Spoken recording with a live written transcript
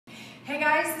Hey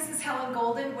guys, this is Helen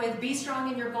Golden with Be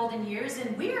Strong in Your Golden Years,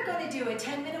 and we are going to do a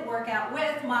 10-minute workout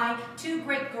with my two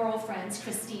great girlfriends,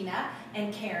 Christina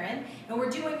and Karen. And we're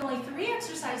doing only 3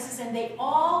 exercises, and they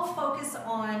all focus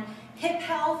on hip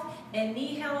health and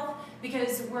knee health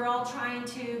because we're all trying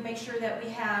to make sure that we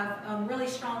have really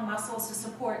strong muscles to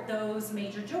support those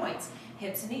major joints,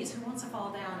 hips and knees. Who wants to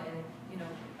fall down and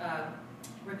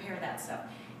repair that stuff?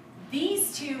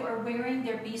 These two are wearing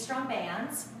their Be Strong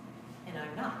bands, and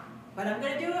I'm not. But I'm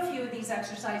going to do a few of these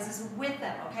exercises with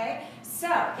them, okay? So,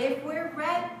 if we're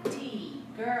ready,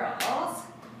 girls,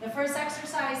 the first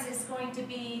exercise is going to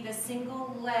be the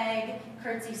single leg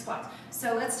curtsy squats.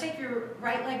 So let's take your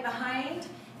right leg behind.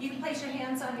 You can place your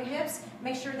hands on your hips.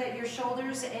 Make sure that your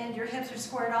shoulders and your hips are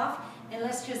squared off. And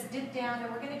let's just dip down, and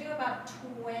we're going to do about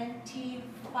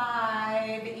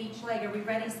 25 each leg. Are we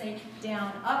ready? Say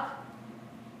down, up,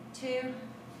 2,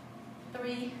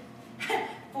 3,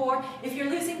 4. If you're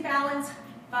losing balance,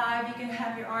 5. You can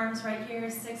have your arms right here.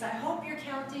 6. I hope you're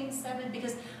counting. 7,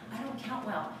 because I don't count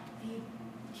well.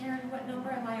 Karen, what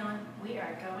number am I on? We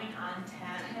are going on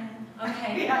 10. 10.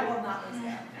 Okay. I will not lose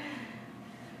count.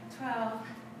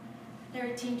 12,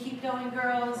 13. Keep going,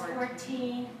 girls.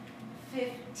 14,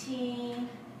 15,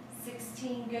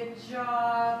 16. Good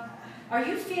job. Are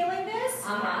you feeling this?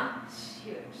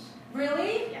 Huge.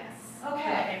 Really? Yes. Okay.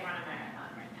 I run a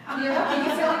marathon right now. Do you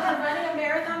feel like you're running a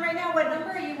marathon right now? What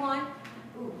number are you on?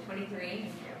 Ooh, 23.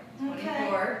 Thank you. Okay.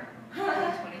 24.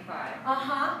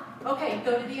 25. Okay,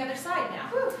 go to the other side now.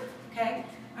 Okay?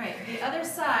 All right, the other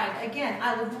side. Again,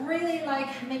 I would really like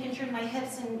making sure my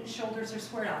hips and shoulders are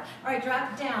squared out. All right,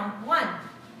 drop down. 1,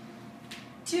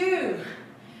 2,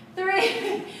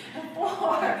 3,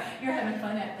 4. You're having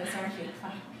fun at this, aren't you?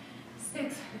 5,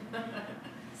 6,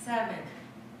 7,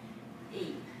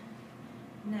 8,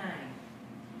 9,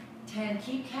 10.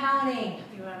 Keep counting.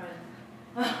 11.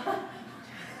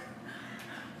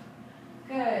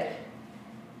 Good.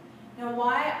 Now,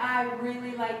 why I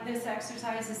really like this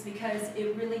exercise is because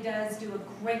it really does do a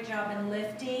great job in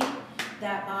lifting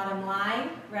that bottom line,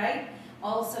 right?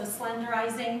 Also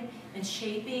slenderizing and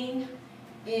shaping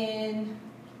in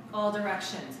all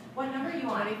directions. What number are you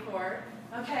on? 24.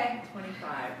 Okay.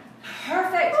 25.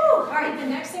 Perfect. All right, the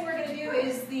next thing we're going to do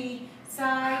is the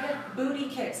side booty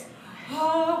kicks.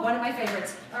 Oh, one of my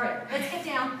favorites. All right, let's get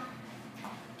down.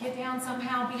 Get down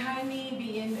somehow behind me,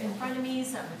 be in front of me,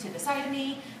 some to the side of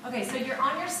me. Okay, so you're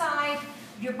on your side,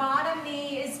 your bottom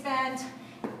knee is bent,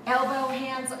 elbow,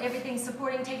 hands, everything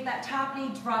supporting. Take that top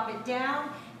knee, drop it down,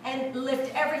 and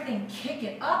lift everything. Kick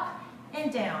it up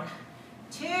and down.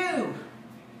 2,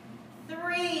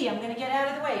 3, I'm gonna get out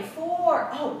of the way. 4,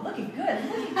 oh, looking good,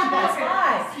 look at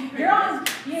that. 5, you're on,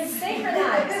 you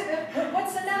synchronize.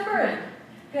 What's the number?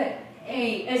 Good.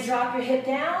 8, and drop your hip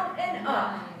down and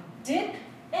up. Dip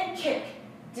and kick,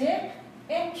 dip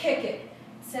and kick it.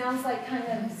 Sounds like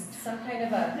some kind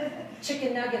of a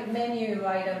chicken nugget menu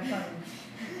item from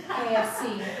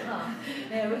KFC.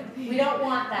 No, we don't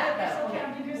want that though.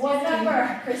 What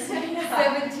number, Christina?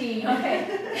 17. Okay.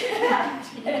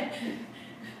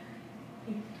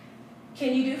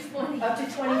 Can you do up to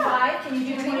 25? Can you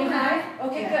do 25?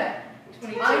 Okay, good.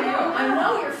 22. I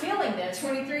know you're feeling this.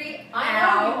 23. I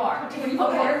know you are. 24.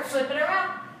 Okay, flip it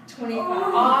around. 25.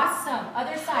 Awesome.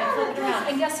 Other side, flip it around.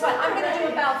 And guess what? I'm going to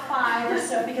do about 5 or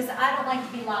so because I don't like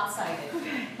to be lopsided.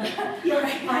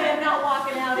 I am not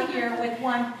walking out of here with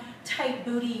one tight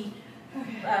booty.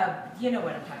 You know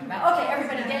what I'm talking about. Okay,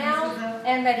 everybody down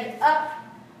and ready. Up.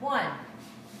 1,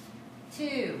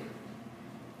 2,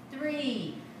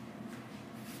 3,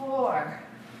 4,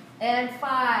 and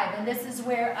 5. And this is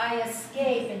where I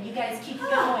escape. And you guys keep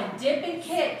going. Dip and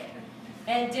kick.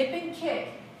 And dip and kick.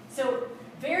 So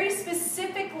very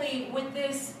specifically with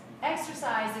this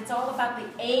exercise, it's all about the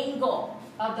angle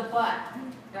of the butt,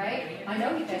 right? I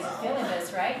know you guys are feeling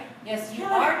this, right? Yes, you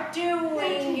are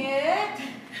doing it.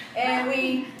 And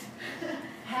we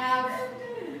have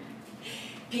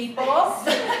people.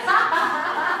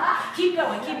 Keep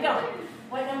going, keep going.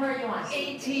 What number are you on?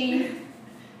 18.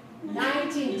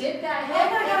 19. Dip that hip.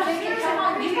 Come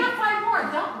on, you've got 5 more.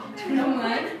 Don't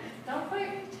mind. Don't quit.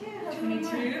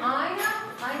 22. I know.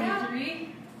 23.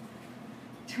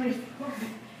 24.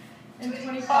 And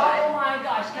 25. Oh my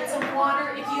gosh, get some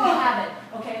water if you have it,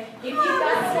 okay? If you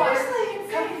got water,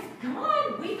 come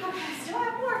on, we still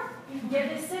have more.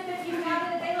 Get a sip if you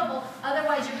have it available.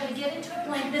 Otherwise, you're going to get into a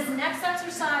plank. This next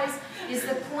exercise is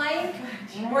the plank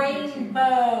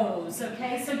rainbows,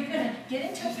 okay? So you're going to get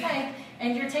into a plank,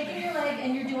 and you're taking your leg,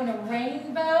 and you're doing a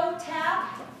rainbow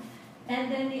tap, and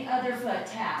then the other foot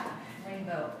tap.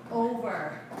 Rainbow,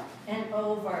 over and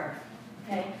over,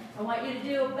 okay? I want you to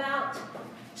do about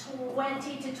 12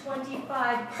 20 to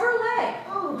 25 per leg.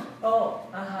 Oh,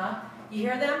 You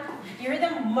hear them? You hear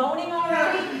them moaning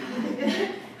already?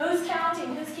 Who's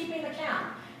counting? Who's keeping the count?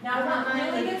 Now, I want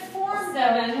really good form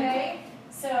though, okay?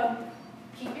 So,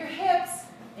 keep your hips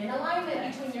in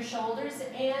alignment between your shoulders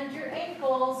and your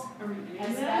ankles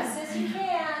as best as you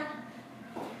can.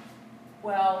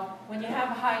 Well, when you have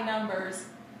high numbers,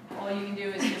 all you can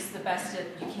do is just the best that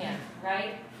you can,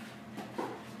 right?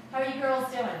 How are you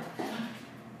girls doing?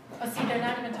 Oh, see, they're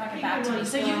not even talking back to me,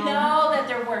 so you know that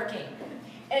they're working.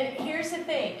 And here's the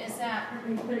thing, is that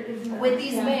with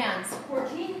these bands,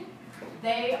 14?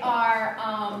 they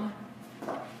are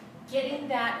getting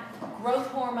that growth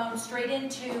hormone straight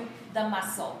into the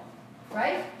muscle,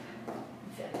 right?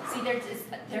 See,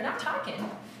 they're not talking,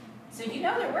 so you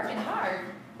know they're working hard.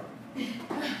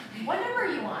 What number are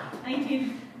you on?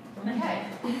 19. Okay.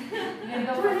 You're going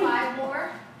to go for 5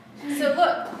 more? So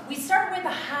look, we start with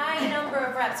a high number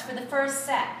of reps for the first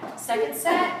set. Second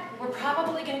set, we're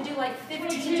probably going to do like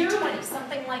 15 to 20,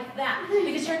 something like that.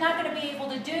 Because you're not going to be able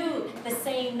to do the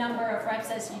same number of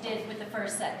reps as you did with the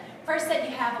first set. First set,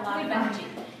 you have a lot of energy.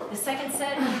 The second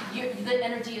set, the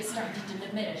energy is starting to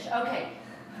diminish. Okay,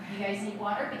 you guys need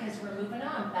water because we're moving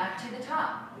on back to the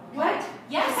top. What?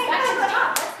 Yes, back to the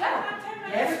top. Let's go.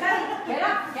 Everybody, get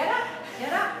up, get up,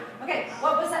 get up. Okay,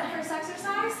 what was that first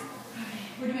exercise?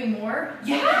 We're doing more?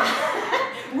 Yeah!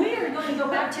 We are going to go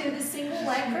back to the single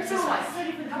leg exercise.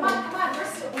 Come on,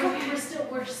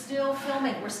 we're still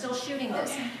filming, we're still shooting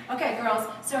this. Okay, girls,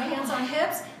 so hands on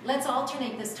hips, let's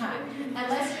alternate this time. And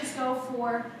let's just go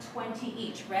for 20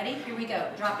 each. Ready? Here we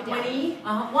go. Drop it down. 20. 1.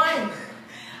 I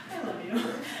love you.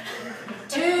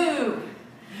 2.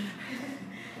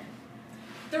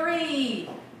 3.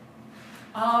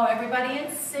 Oh, everybody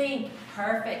in sync.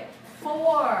 Perfect.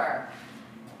 4.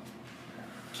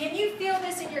 Can you feel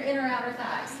this in your inner outer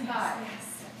thighs? 5.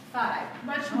 Yes. 5.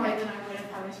 Much more than I would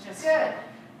if I was just Good.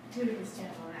 doing the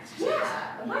standalone exercise.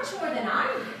 Yeah, much more than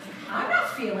I'm not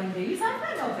feeling these. I've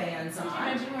got no bands on.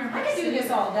 I I can do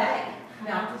this all day.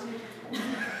 No. Altitude.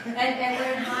 And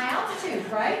we're in high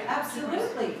altitude, right?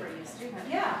 Absolutely.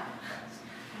 Yeah.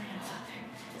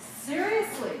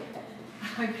 Seriously.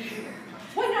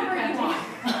 What number are you on?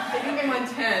 I think I'm on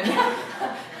 10.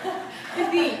 I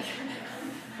think.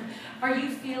 Are you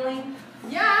feeling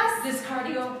Yes. this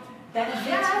cardio benefit?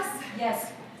 Yes.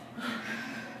 Yes.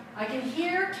 I can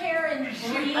hear Karen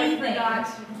breathing. I forgot.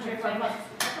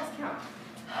 Let's count.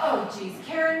 Oh, geez.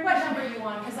 Karen, what number are you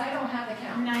on? Because I don't have the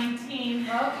count. 19.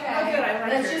 Okay. Oh, good. I like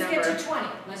Let's your just get number. to 20.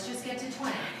 Let's just get to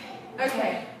 20.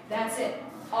 Okay. That's it.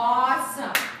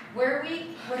 Awesome.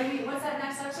 What's that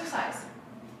next exercise?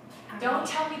 Don't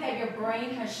tell me that your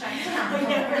brain has shut down.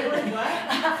 What?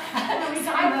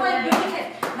 Side plank booty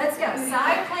kick. Let's go.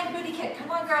 Side plank booty kick. Come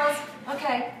on, girls.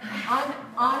 Okay.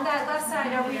 On that left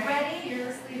side, are we ready?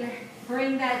 Fearless leader.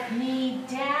 Bring that knee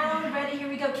down. Ready? Here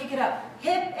we go. Kick it up.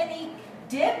 Hip and knee.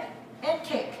 Dip and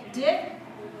kick. Dip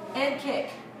and kick.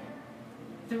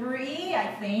 3,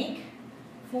 I think.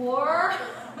 4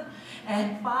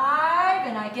 and 5.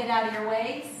 And I get out of your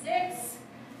way. 6.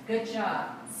 Good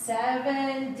job.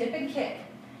 7. Dip and kick.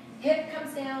 Hip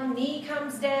comes down. Knee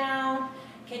comes down.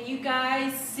 Can you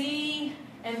guys see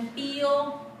and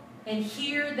feel and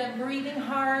hear them breathing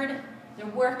hard? They're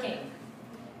working.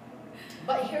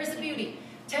 But here's the beauty.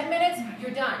 10 minutes,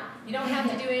 you're done. You don't have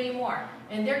to do any more.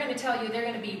 And they're going to tell you they're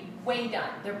going to be way done.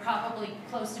 They're probably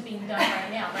close to being done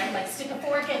right now, right? Like stick a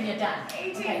fork and you're done.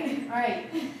 18. Okay. All right.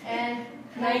 And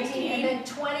 19 and then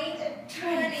 20.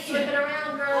 20. Flip it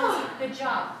around, girls. Good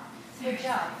job. Good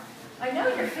job. I know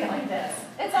you're feeling this.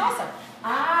 It's awesome.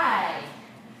 I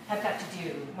have got to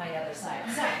do my other side.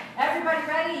 So, everybody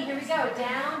ready? Here we go.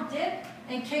 Down, dip,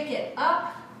 and kick it.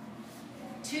 Up.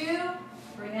 2.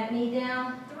 Bring that knee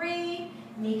down. 3.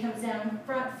 Knee comes down in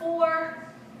front. 4.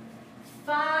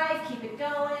 5. Keep it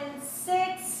going.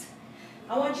 6.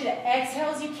 I want you to exhale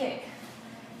as you kick.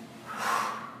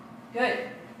 Good.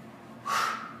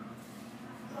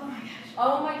 Oh my gosh.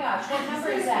 Oh my gosh. What number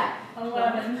is that?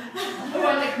 11. Oh,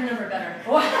 I like her number better.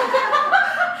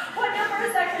 What number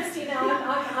is that, Christina?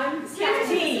 I'm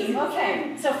 15.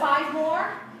 Okay, so 5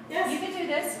 more? Yes. You can do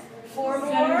this. 4 more?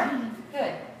 17.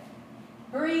 Good.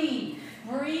 Breathe.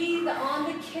 Breathe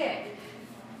on the kick.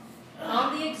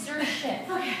 On the exertion.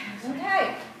 Okay.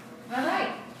 Okay. All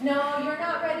right. No, you're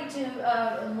not ready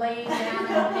to lay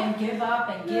down and give up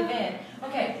and give in.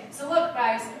 Okay, so look,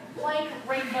 guys. Plank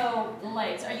rainbow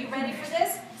legs. Are you ready for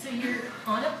this? So you're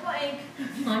on a plank,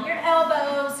 on your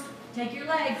elbows. Take your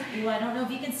legs. Ooh, I don't know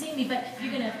if you can see me, but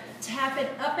you're going to tap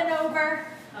it up and over,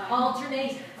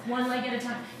 alternate One leg at a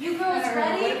time. You girls What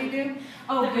ready? do we do?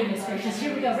 Oh, goodness gracious.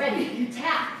 Here we go. Ready?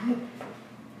 Tap.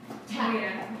 Tap.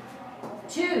 Yeah.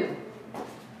 2,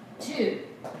 2,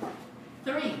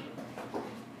 3,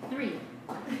 3,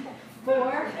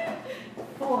 4,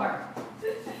 4,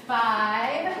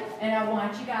 5, and I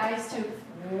want you guys to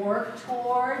work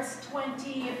towards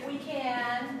 20 if we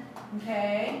can,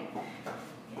 okay?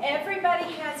 Everybody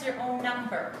has their own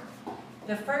number.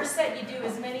 The first set you do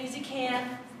as many as you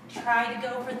can, try to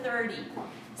go for 30.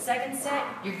 Second set,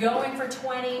 you're going for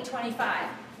 20, 25.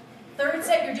 Third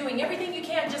set, you're doing everything you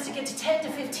can just to get to 10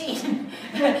 to 15.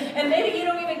 And maybe you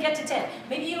don't even get to 10.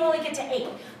 Maybe you only get to 8.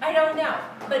 I don't know.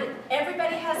 But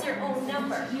everybody has their own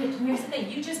number. Here's the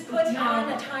thing. You just put on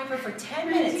a timer for 10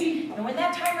 minutes. And when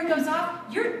that timer goes off,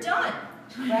 you're done.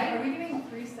 Right? Are we doing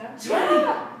 3 steps?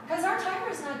 Yeah. Because our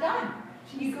timer's not done.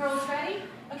 You girls ready?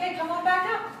 Okay, come on back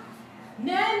up.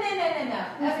 No, no, no, no, no.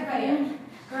 Everybody up.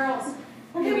 Girls.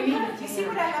 Do you see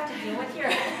what I have to deal with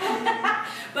here?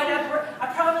 But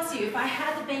I promise you, if I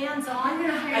had the bands on,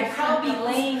 I'd probably be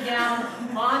laying down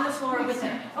on the floor with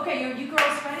them. Okay, you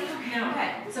girls ready? No.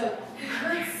 Okay, so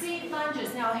curtsy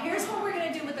lunges. Now here's what we're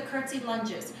going to do with the curtsy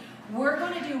lunges. We're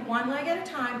going to do one leg at a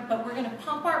time, but we're going to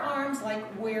pump our arms like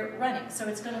we're running. So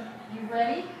it's going to, you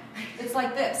ready? It's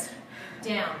like this.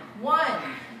 Down. 1,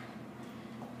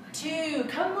 2,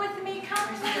 come with me,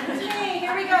 come with me.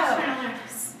 Here we go.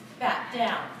 Back,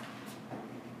 down.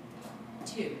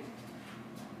 2,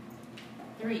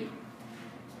 3,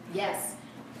 yes.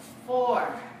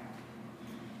 4,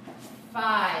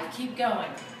 5, keep going.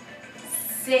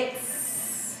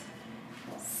 6,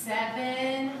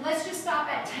 7, let's just stop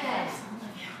at 10.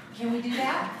 Can we do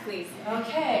that? Please.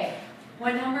 Okay.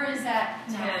 What number is that?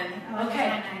 10.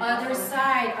 Okay. Other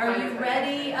side. Are you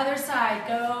ready? Other side.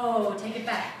 Go. Take it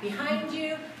back. Behind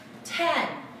you. 10,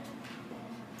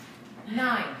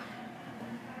 9,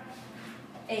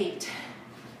 8,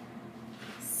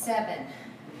 7,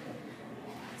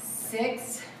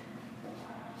 6,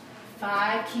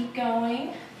 5, keep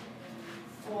going.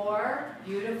 4,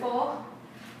 beautiful.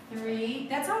 3,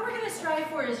 that's all we're going to strive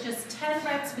for is just 10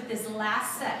 reps with this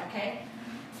last set, okay?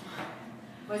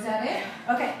 Was that it?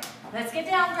 Okay, let's get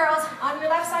down, girls. On your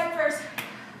left side first.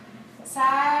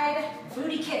 Side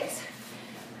booty kicks.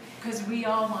 Because we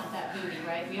all want that booty,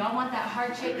 right? We all want that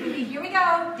heart-shaped booty. Here we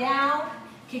go. Down,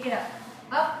 kick it up.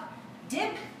 Up,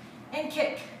 dip, and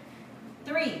kick.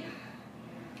 3,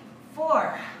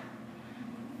 4,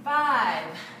 5,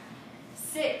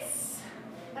 6.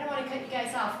 I don't want to cut you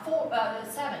guys off.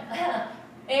 7,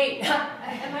 8.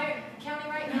 Am I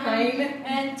counting right? 9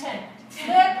 and 10.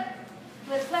 Flip,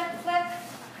 flip, flip, flip.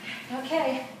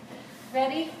 Okay.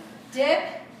 Ready? Dip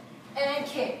and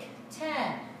kick.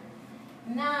 10,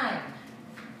 9,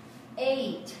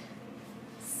 8,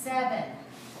 7,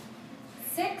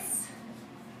 6.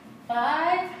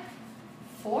 5,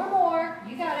 4 more.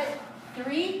 You got it.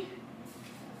 3,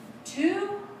 2,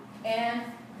 and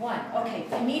 1. Okay,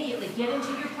 immediately get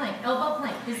into your plank. Elbow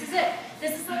plank. This is it.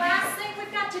 This is the last thing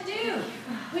we've got to do.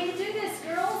 We can do this,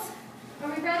 girls. Are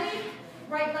we ready?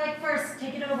 Right leg first.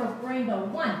 Take it over. Rainbow.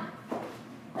 1,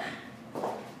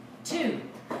 2,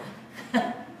 3,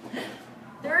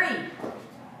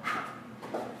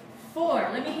 4.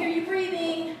 Let me hear you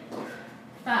breathing.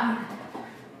 5.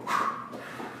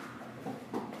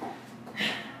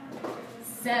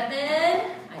 7,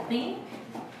 I think.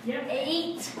 Yep.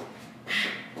 8,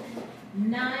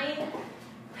 9,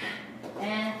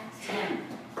 and 10.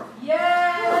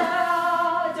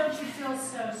 Yeah! Don't you feel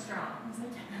so strong?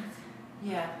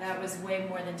 Yeah, that was way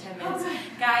more than 10 minutes.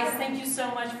 Guys, thank you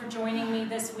so much for joining me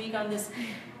this week on this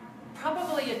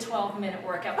probably a 12-minute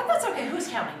workout, but that's okay. Who's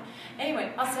counting?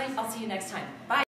 Anyway, I'll see you next time. Bye.